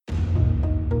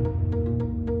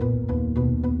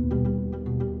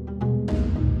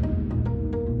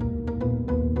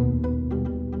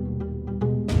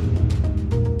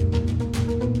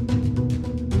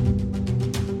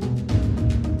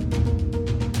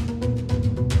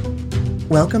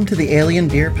Welcome to the Alien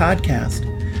Beer Podcast.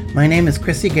 My name is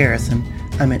Chrissy Garrison.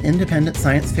 I'm an independent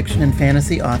science fiction and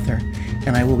fantasy author,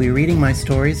 and I will be reading my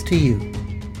stories to you.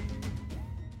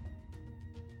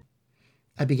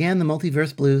 I began The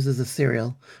Multiverse Blues as a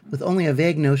serial, with only a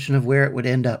vague notion of where it would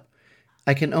end up.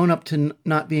 I can own up to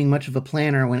not being much of a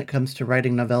planner when it comes to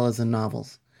writing novellas and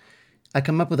novels. I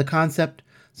come up with a concept,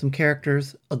 some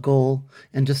characters, a goal,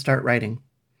 and just start writing.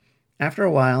 After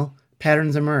a while,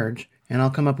 patterns emerge, and I'll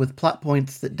come up with plot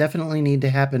points that definitely need to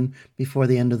happen before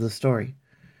the end of the story.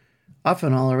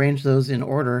 Often I'll arrange those in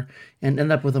order and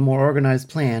end up with a more organized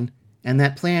plan, and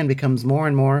that plan becomes more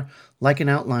and more like an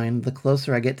outline the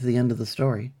closer I get to the end of the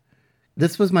story.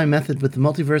 This was my method with The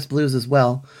Multiverse Blues as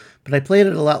well, but I played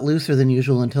it a lot looser than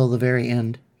usual until the very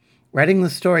end. Writing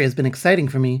this story has been exciting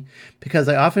for me because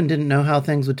I often didn't know how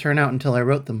things would turn out until I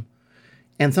wrote them.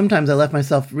 And sometimes I left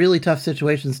myself really tough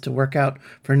situations to work out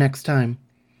for next time.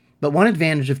 But one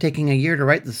advantage of taking a year to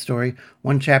write this story,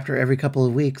 one chapter every couple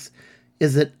of weeks,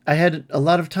 is that I had a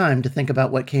lot of time to think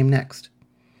about what came next.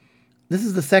 This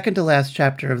is the second to last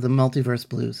chapter of The Multiverse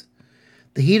Blues.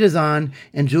 The heat is on,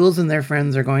 and Jules and their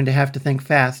friends are going to have to think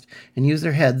fast and use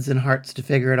their heads and hearts to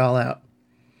figure it all out.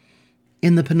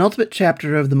 In the penultimate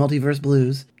chapter of The Multiverse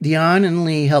Blues, Dion and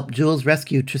Lee help Jules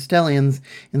rescue Tristellians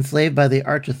enslaved by the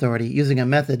Arch Authority using a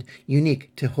method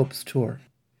unique to Hope's tour.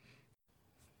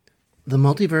 The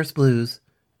Multiverse Blues,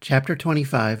 Chapter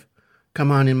 25,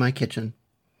 Come On in My Kitchen.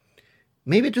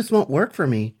 Maybe it just won't work for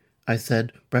me, I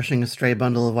said, brushing a stray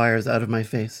bundle of wires out of my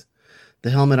face.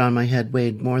 The helmet on my head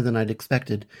weighed more than I'd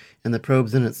expected, and the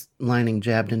probes in its lining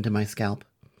jabbed into my scalp.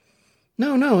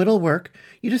 No, it'll work.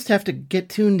 You just have to get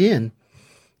tuned in,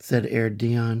 said Aird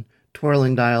Dion,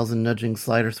 twirling dials and nudging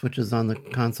slider switches on the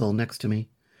console next to me.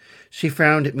 She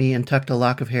frowned at me and tucked a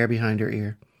lock of hair behind her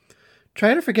ear.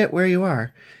 Try to forget where you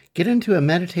are. Get into a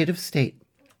meditative state.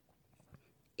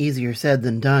 Easier said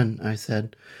than done, I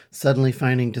said, suddenly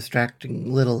finding distracting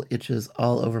little itches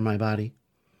all over my body.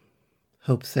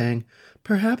 Hope sang,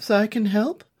 Perhaps I can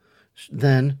help?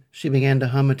 Then she began to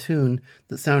hum a tune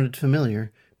that sounded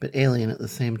familiar, but alien at the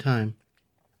same time.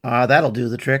 That'll do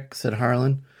the trick, said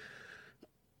Harlan.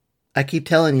 I keep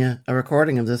telling you, a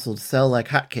recording of this will sell like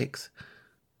hotcakes.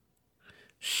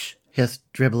 Shh, hissed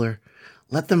Dribbler.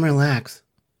 Let them relax.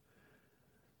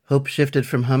 Hope shifted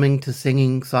from humming to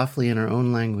singing softly in her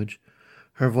own language.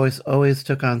 Her voice always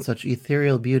took on such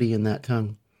ethereal beauty in that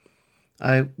tongue.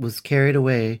 I was carried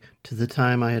away to the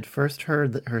time I had first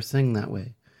heard her sing that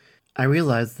way. I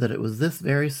realized that it was this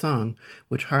very song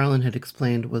which Harlan had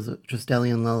explained was a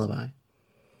Tristellian lullaby.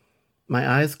 My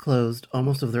eyes closed,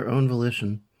 almost of their own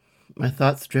volition. My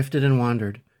thoughts drifted and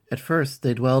wandered. At first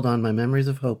they dwelled on my memories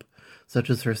of Hope, such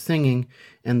as her singing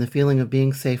and the feeling of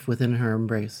being safe within her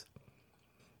embrace.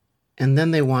 And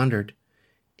then they wandered,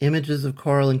 images of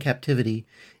Coral in captivity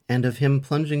and of him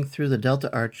plunging through the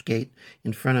Delta Arch gate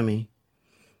in front of me,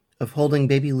 of holding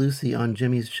baby Lucy on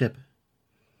Jimmy's ship.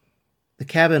 The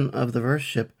cabin of the verse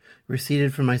ship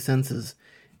receded from my senses,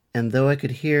 and though I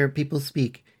could hear people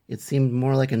speak, it seemed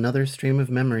more like another stream of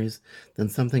memories than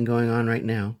something going on right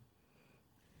now.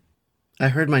 I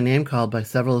heard my name called by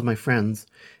several of my friends,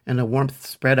 and a warmth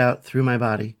spread out through my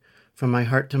body, from my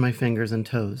heart to my fingers and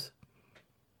toes.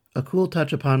 A cool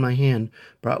touch upon my hand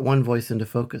brought one voice into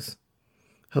focus.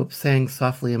 Hope sang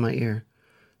softly in my ear,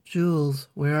 Jules,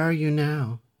 where are you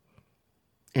now?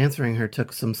 Answering her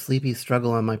took some sleepy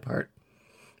struggle on my part.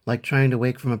 Like trying to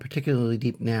wake from a particularly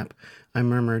deep nap, I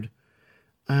murmured,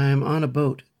 I'm on a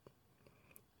boat.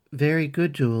 Very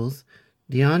good, Jules.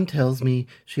 Dion tells me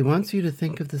she wants you to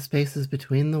think of the spaces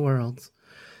between the worlds.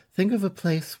 Think of a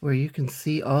place where you can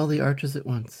see all the arches at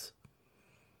once.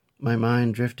 My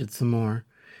mind drifted some more,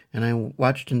 and I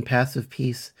watched in passive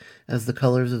peace as the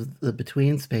colors of the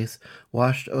between space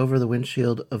washed over the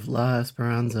windshield of La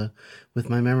Esperanza with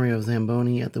my memory of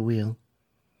Zamboni at the wheel.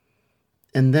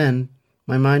 And then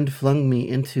my mind flung me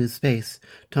into space,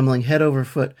 tumbling head over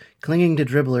foot, clinging to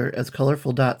Dribbler as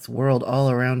colorful dots whirled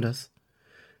all around us.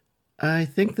 I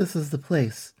think this is the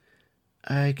place.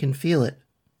 I can feel it.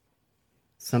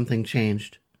 Something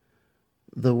changed.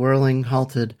 The whirling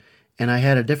halted, and I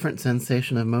had a different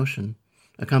sensation of motion,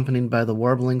 accompanied by the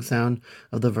warbling sound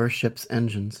of the verse ship's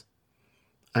engines.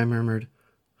 I murmured,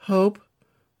 Hope,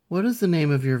 what is the name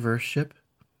of your verse ship?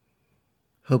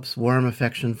 Hope's warm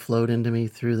affection flowed into me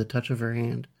through the touch of her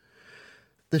hand.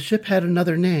 The ship had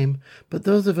another name, but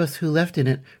those of us who left in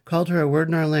it called her a word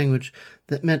in our language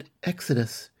that meant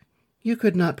Exodus. You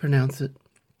could not pronounce it.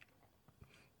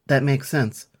 That makes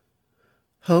sense.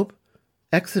 Hope,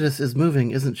 Exodus is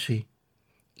moving, isn't she?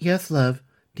 Yes, love.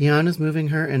 Dion is moving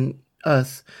her and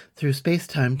us through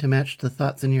space-time to match the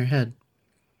thoughts in your head.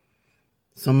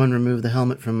 Someone removed the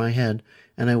helmet from my head,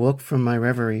 and I woke from my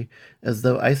reverie as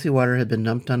though icy water had been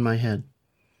dumped on my head.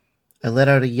 I let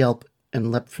out a yelp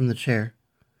and leapt from the chair.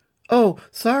 "Oh,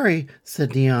 sorry,"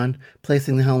 said Dion,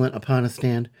 placing the helmet upon a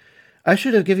stand. "I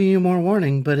should have given you more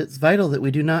warning, but it's vital that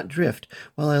we do not drift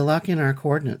while I lock in our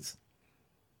coordinates."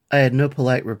 I had no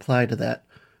polite reply to that.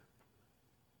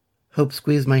 Hope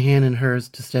squeezed my hand in hers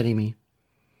to steady me.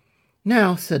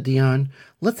 "Now," said Dion,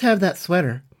 "let's have that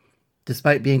sweater."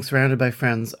 Despite being surrounded by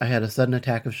friends, I had a sudden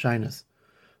attack of shyness.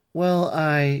 "Well,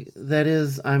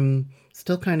 I'm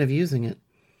still kind of using it."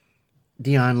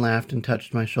 Dion laughed and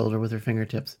touched my shoulder with her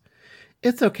fingertips.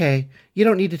 "It's okay. You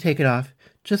don't need to take it off.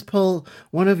 Just pull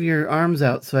one of your arms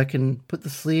out so I can put the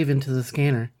sleeve into the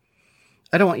scanner.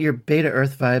 I don't want your Beta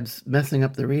Earth vibes messing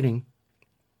up the reading."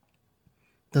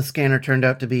 The scanner turned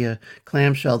out to be a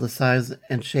clamshell the size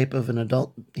and shape of an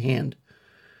adult hand.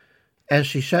 As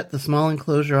she shut the small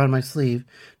enclosure on my sleeve,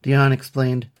 Dion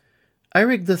explained, "I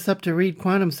rigged this up to read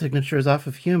quantum signatures off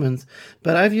of humans,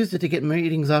 but I've used it to get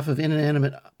readings off of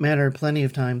inanimate matter plenty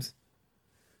of times."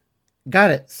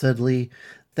 "Got it," said Lee.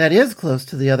 "That is close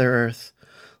to the other Earths.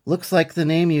 Looks like the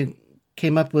name you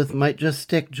came up with might just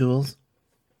stick, Jules."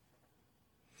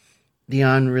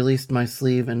 Dion released my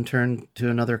sleeve and turned to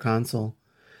another console.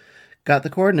 "Got the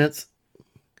coordinates."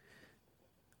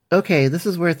 "Okay, this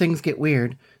is where things get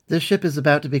weird. This ship is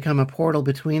about to become a portal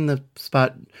between the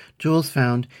spot Jules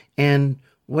found and,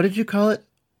 what did you call it?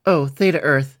 Oh, Theta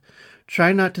Earth.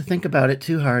 Try not to think about it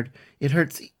too hard. It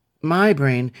hurts my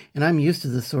brain, and I'm used to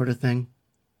this sort of thing."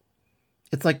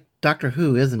 "It's like Doctor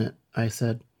Who, isn't it?" I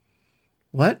said.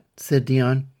 "What?" said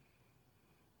Dion.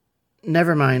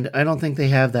 "Never mind. I don't think they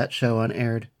have that show on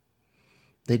aired."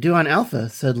 "They do on Alpha,"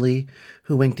 said Lee,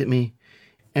 who winked at me.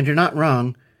 "And you're not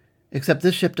wrong. Except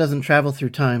this ship doesn't travel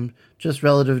through time, just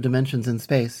relative dimensions in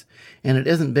space, and it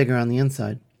isn't bigger on the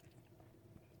inside."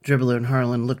 Dribbler and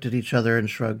Harlan looked at each other and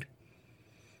shrugged.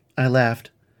 I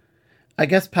laughed. "I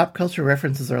guess pop culture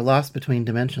references are lost between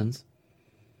dimensions."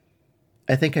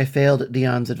 I think I failed at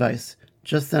Dion's advice.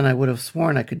 Just then I would have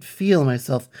sworn I could feel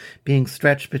myself being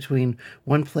stretched between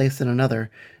one place and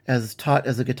another, as taut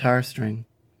as a guitar string.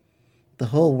 The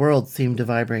whole world seemed to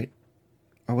vibrate.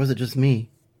 Or was it just me?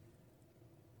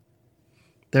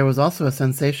 There was also a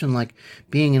sensation like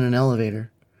being in an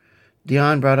elevator.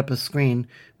 Dion brought up a screen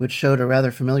which showed a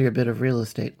rather familiar bit of real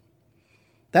estate.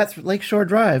 "That's Lakeshore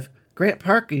Drive, Grant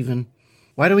Park even.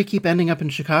 Why do we keep ending up in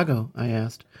Chicago?" I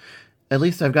asked. "At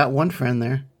least I've got one friend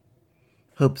there."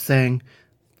 Hope sang,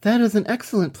 "That is an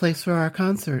excellent place for our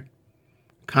concert."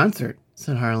 "Concert?"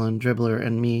 said Harlan, Dribbler,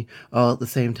 and me all at the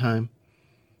same time.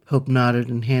 Hope nodded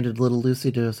and handed little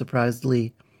Lucy to a surprised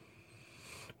Lee.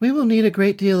 "We will need a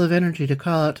great deal of energy to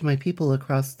call out to my people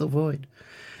across the void.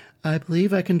 I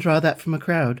believe I can draw that from a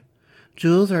crowd.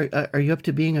 Jules, are you up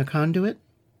to being a conduit?"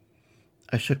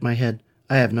 I shook my head.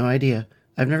 "I have no idea.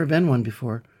 I've never been one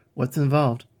before. What's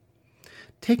involved?"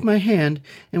 "Take my hand,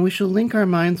 and we shall link our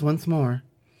minds once more.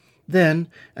 Then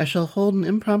I shall hold an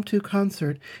impromptu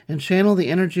concert and channel the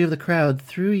energy of the crowd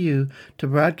through you to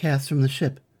broadcast from the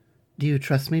ship. Do you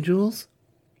trust me, Jules?"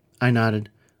 I nodded.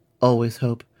 "Always,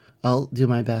 Hope. I'll do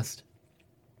my best."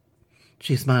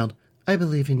 She smiled. "I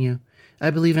believe in you. I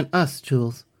believe in us,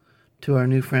 Jules." To our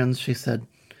new friends, she said,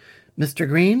 "Mr.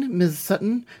 Green, Ms.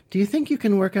 Sutton, do you think you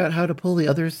can work out how to pull the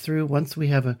others through once we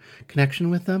have a connection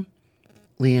with them?"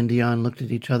 Lee and Dion looked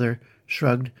at each other,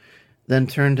 shrugged, then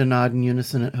turned to nod in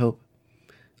unison at Hope.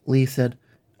 Lee said,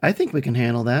 "I think we can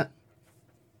handle that."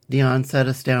 Dion set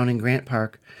us down in Grant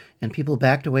Park, and people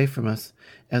backed away from us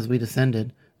as we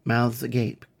descended, mouths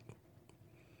agape.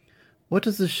 "What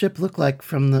does the ship look like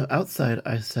from the outside?"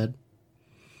 I said.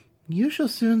 "You shall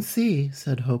soon see,"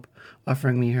 said Hope,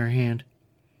 offering me her hand.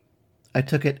 I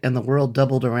took it, and the world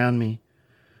doubled around me.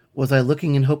 Was I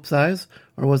looking in Hope's eyes,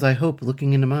 or was I Hope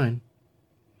looking into mine?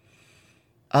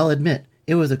 I'll admit,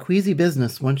 it was a queasy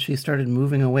business once she started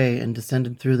moving away and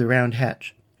descended through the round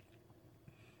hatch.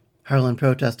 Harlan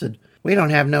protested, "We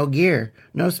don't have no gear,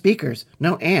 no speakers,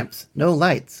 no amps, no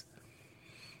lights."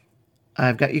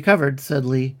 "I've got you covered," said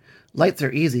Lee. "Lights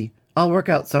are easy. I'll work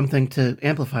out something to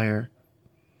amplify her."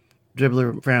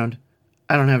 Dribbler frowned.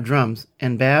 "I don't have drums.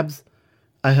 And Babs?"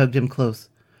 I hugged him close.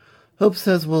 "Hope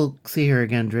says we'll see her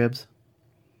again, Dribs."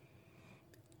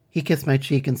 He kissed my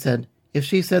cheek and said, "If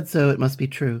she said so, it must be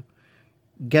true.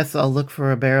 Guess I'll look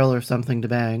for a barrel or something to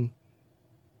bag."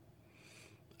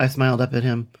 I smiled up at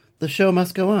him. "The show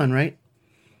must go on, right?"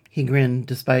 He grinned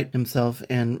despite himself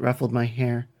and ruffled my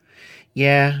hair.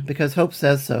 "Yeah, because Hope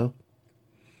says so."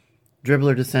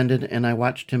 Dribbler descended, and I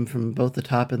watched him from both the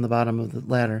top and the bottom of the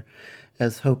ladder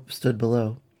as Hope stood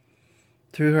below.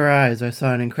 Through her eyes, I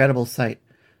saw an incredible sight,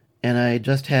 and I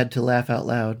just had to laugh out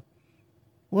loud.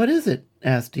 "What is it?"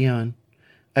 asked Dion.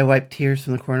 I wiped tears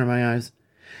from the corner of my eyes.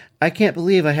 "I can't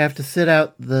believe I have to sit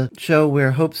out the show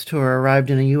where Hope's tour arrived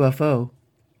in a UFO."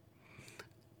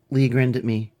 Lee grinned at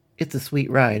me. "It's a sweet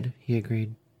ride," he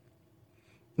agreed.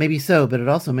 "Maybe so, but it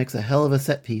also makes a hell of a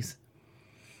set piece."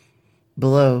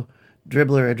 Below,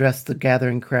 Dribbler addressed the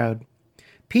gathering crowd.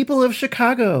 "People of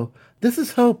Chicago, this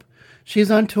is Hope.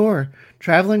 She's on tour,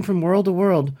 traveling from world to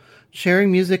world,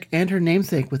 sharing music and her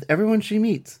namesake with everyone she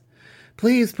meets.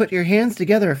 Please put your hands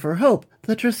together for Hope,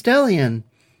 the Tristellian."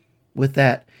 With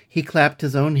that, he clapped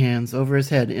his own hands over his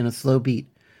head in a slow beat.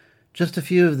 Just a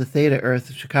few of the Theta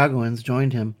Earth Chicagoans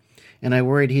joined him, and I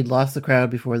worried he'd lost the crowd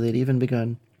before they'd even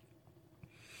begun.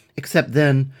 Except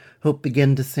then, Hope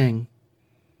began to sing.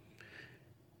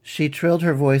 She trilled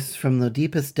her voice from the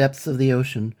deepest depths of the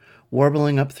ocean,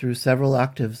 warbling up through several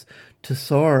octaves to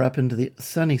soar up into the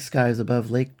sunny skies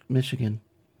above Lake Michigan.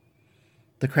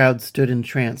 The crowd stood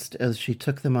entranced as she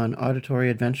took them on auditory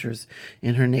adventures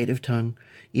in her native tongue,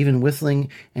 even whistling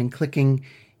and clicking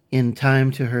in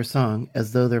time to her song,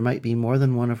 as though there might be more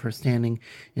than one of her standing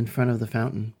in front of the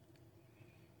fountain.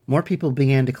 More people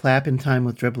began to clap in time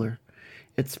with Dribbler.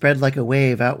 It spread like a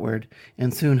wave outward,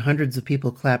 and soon hundreds of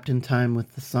people clapped in time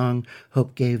with the song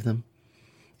Hope gave them.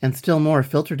 And still more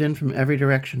filtered in from every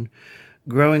direction,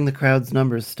 growing the crowd's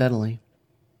numbers steadily.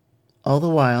 All the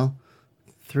while,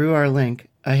 through our link,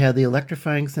 I had the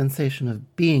electrifying sensation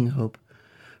of being Hope.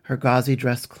 Her gauzy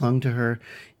dress clung to her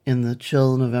in the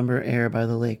chill November air by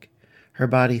the lake. Her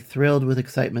body thrilled with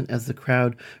excitement as the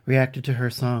crowd reacted to her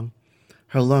song.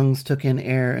 Her lungs took in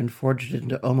air and forged it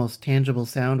into almost tangible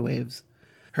sound waves.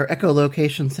 Her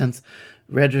echolocation sense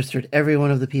registered every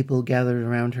one of the people gathered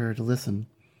around her to listen.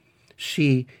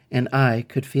 She and I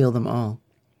could feel them all.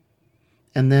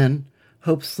 And then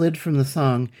Hope slid from the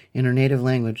song in her native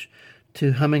language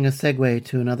to humming a segue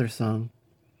to another song.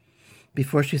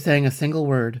 Before she sang a single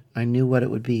word, I knew what it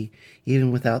would be,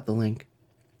 even without the link.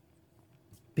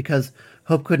 Because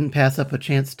Hope couldn't pass up a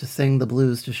chance to sing the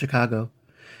blues to Chicago.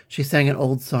 She sang an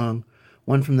old song,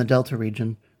 one from the Delta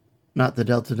region, not the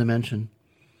Delta dimension.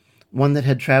 One that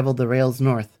had traveled the rails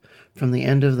north, from the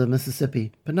end of the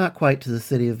Mississippi, but not quite to the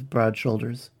city of Broad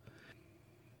Shoulders.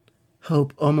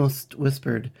 Hope almost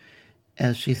whispered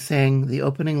as she sang the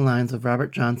opening lines of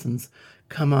Robert Johnson's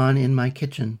 "Come On in My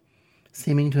Kitchen,"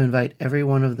 seeming to invite every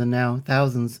one of the now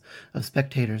thousands of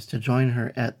spectators to join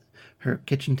her at her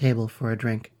kitchen table for a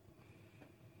drink.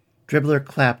 Dribbler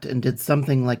clapped and did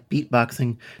something like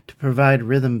beatboxing to provide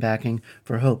rhythm backing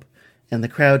for Hope, and the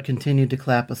crowd continued to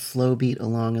clap a slow beat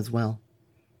along as well.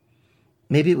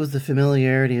 Maybe it was the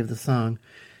familiarity of the song,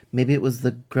 maybe it was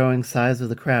the growing size of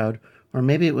the crowd, or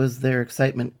maybe it was their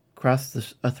excitement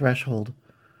crossed a threshold.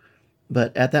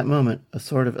 But at that moment, a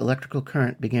sort of electrical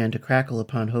current began to crackle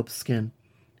upon Hope's skin,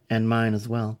 and mine as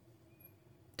well.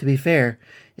 To be fair,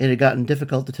 it had gotten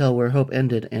difficult to tell where Hope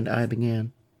ended and I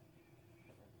began.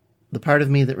 The part of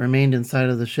me that remained inside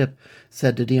of the ship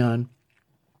said to Dion,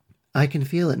 "I can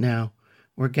feel it now.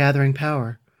 We're gathering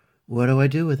power. What do I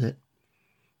do with it?"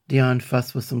 Dion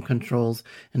fussed with some controls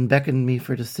and beckoned me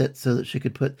for to sit so that she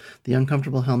could put the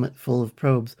uncomfortable helmet full of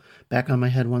probes back on my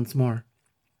head once more.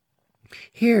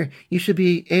 "Here, you should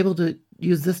be able to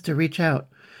use this to reach out,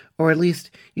 or at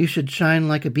least you should shine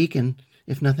like a beacon,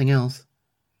 if nothing else."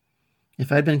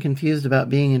 If I'd been confused about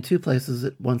being in two places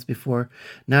at once before,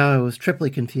 now I was triply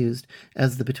confused,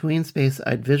 as the between space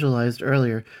I'd visualized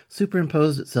earlier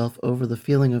superimposed itself over the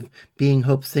feeling of being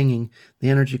Hope singing, the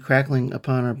energy crackling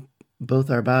upon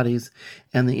both our bodies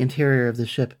and the interior of the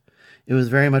ship. It was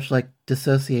very much like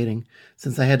dissociating,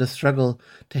 since I had to struggle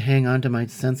to hang on to my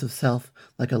sense of self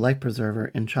like a life preserver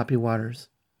in choppy waters.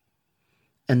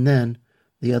 And then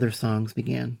the other songs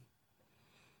began.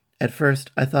 At first,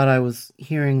 I thought I was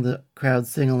hearing the crowd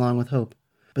sing along with Hope,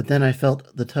 but then I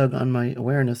felt the tug on my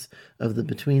awareness of the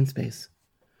between space.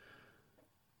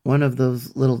 One of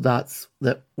those little dots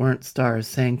that weren't stars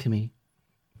sang to me,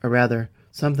 or rather,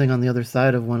 something on the other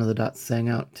side of one of the dots sang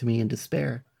out to me in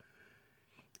despair.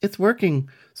 "It's working!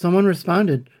 Someone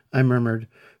responded," I murmured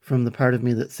from the part of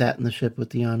me that sat in the ship with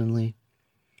Dion and Lee.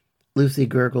 Lucy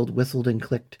gurgled, whistled, and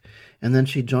clicked, and then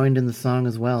she joined in the song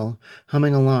as well,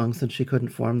 humming along since she couldn't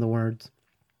form the words.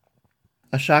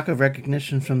 A shock of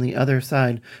recognition from the other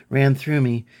side ran through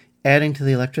me, adding to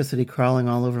the electricity crawling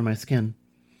all over my skin.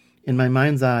 In my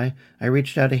mind's eye, I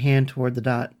reached out a hand toward the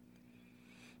dot.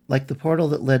 Like the portal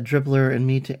that led Dribbler and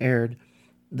me to Aird,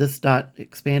 this dot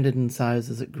expanded in size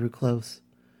as it grew close.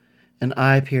 An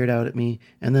eye peered out at me,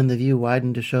 and then the view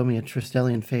widened to show me a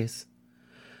Tristellian face.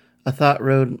 A thought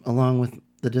rode along with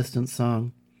the distant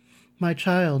song. My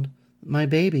child, my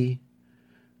baby.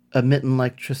 A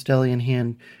mitten-like Tristellian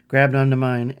hand grabbed onto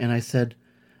mine, and I said,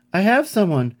 I have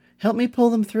someone. Help me pull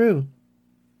them through.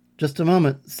 Just a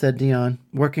moment, said Dion,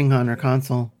 working on her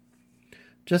console.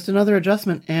 Just another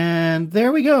adjustment, and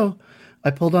there we go. I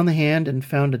pulled on the hand and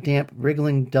found a damp,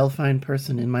 wriggling Delphine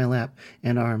person in my lap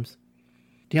and arms.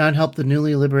 Dion helped the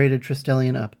newly liberated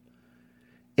Tristellian up.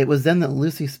 It was then that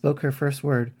Lucy spoke her first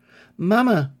word.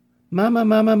 Mama! Mama,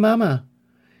 mama, mama!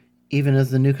 Even as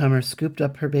the newcomer scooped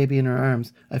up her baby in her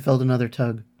arms, I felt another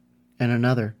tug, and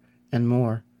another, and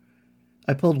more.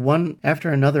 I pulled one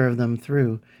after another of them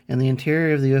through, and the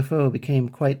interior of the UFO became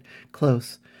quite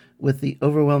close, with the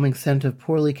overwhelming scent of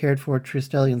poorly cared-for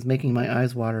Tristellians making my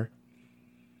eyes water.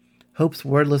 Hope's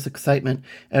wordless excitement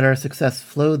at our success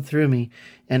flowed through me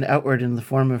and outward in the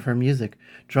form of her music,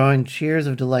 drawing cheers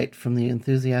of delight from the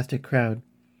enthusiastic crowd.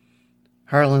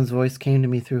 Harlan's voice came to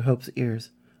me through Hope's ears.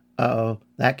 Uh-oh,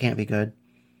 that can't be good.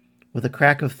 With a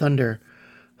crack of thunder,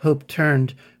 Hope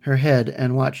turned her head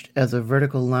and watched as a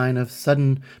vertical line of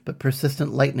sudden but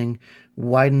persistent lightning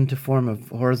widened to form a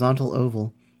horizontal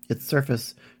oval, its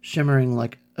surface shimmering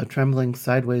like a trembling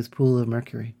sideways pool of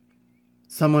mercury.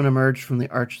 Someone emerged from the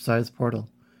arch-sized portal.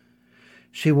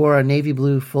 She wore a navy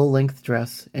blue full-length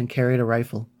dress and carried a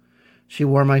rifle. She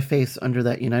wore my face under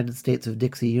that United States of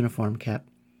Dixie uniform cap.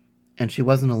 And she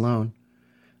wasn't alone.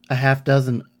 A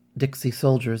half-dozen Dixie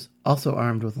soldiers, also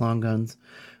armed with long guns,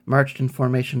 marched in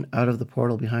formation out of the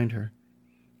portal behind her.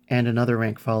 And another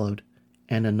rank followed,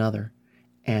 and another,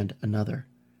 and another.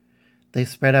 They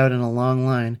spread out in a long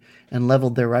line and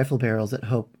leveled their rifle barrels at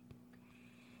Hope.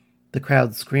 The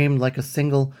crowd screamed like a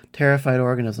single, terrified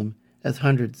organism as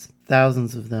hundreds,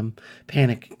 thousands of them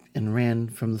panicked and ran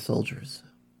from the soldiers.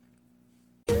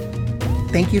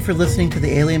 Thank you for listening to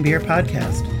the Alien Beer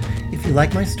Podcast. If you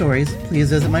like my stories,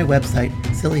 please visit my website,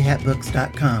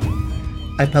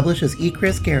 sillyhatbooks.com. I publish as E.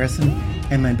 Chris Garrison,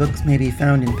 and my books may be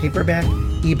found in paperback,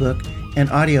 ebook, and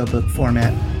audiobook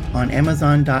format on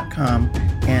Amazon.com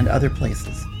and other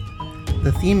places.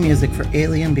 The theme music for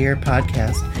Alien Beer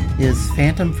Podcast is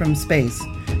Phantom from Space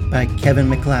by Kevin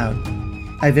MacLeod.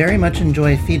 I very much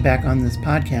enjoy feedback on this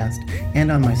podcast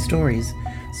and on my stories,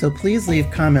 so please leave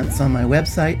comments on my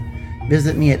website,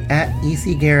 visit me at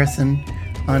 @ECGarrison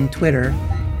on Twitter,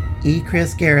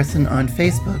 echrisgarrison on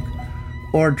Facebook,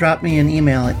 or drop me an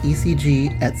email at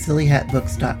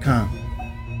ecg@sillyhatbooks.com.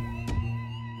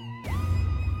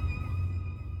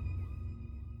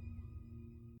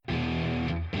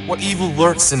 What evil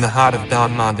lurks in the heart of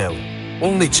Don Mondo?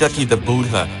 Only Chucky the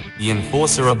Buddha, the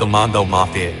enforcer of the Mondo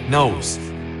Mafia, knows.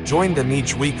 Join them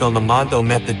each week on the Mondo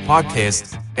Method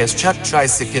podcast as Chuck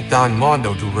tries to get Don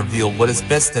Mondo to reveal what is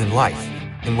best in life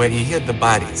and where he hid the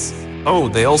bodies. Oh,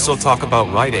 they also talk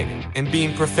about writing and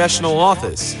being professional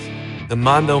authors. The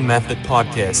Mondo Method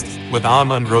podcast with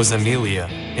Armand Rosamilia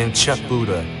and Chuck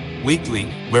Buddha, weekly,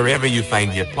 wherever you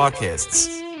find your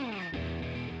podcasts.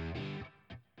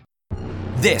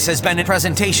 This has been a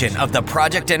presentation of the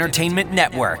Project Entertainment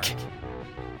Network.